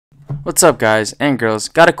What's up, guys and girls?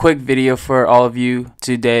 Got a quick video for all of you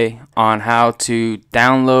today on how to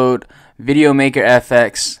download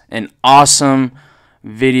VideoMakerFX, an awesome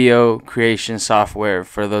video creation software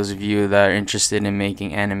for those of you that are interested in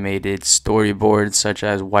making animated storyboards such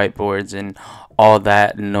as whiteboards and all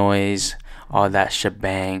that noise, all that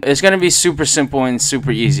shebang. It's gonna be super simple and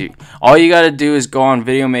super easy. All you gotta do is go on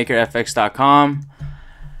VideoMakerFX.com.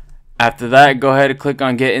 After that, go ahead and click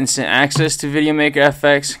on get instant access to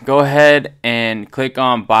VideoMakerFX. Go ahead and click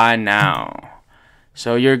on buy now.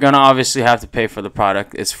 So you're gonna obviously have to pay for the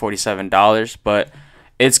product. It's $47, but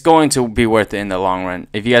it's going to be worth it in the long run.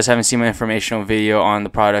 If you guys haven't seen my informational video on the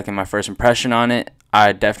product and my first impression on it,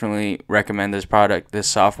 I definitely recommend this product, this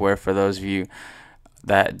software, for those of you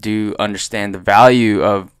that do understand the value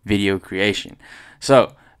of video creation.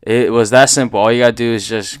 So it was that simple. All you gotta do is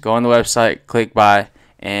just go on the website, click buy,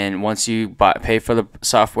 and once you pay for the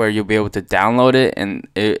software, you'll be able to download it, and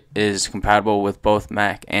it is compatible with both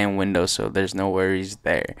Mac and Windows, so there's no worries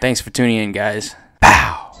there. Thanks for tuning in, guys.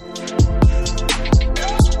 Pow!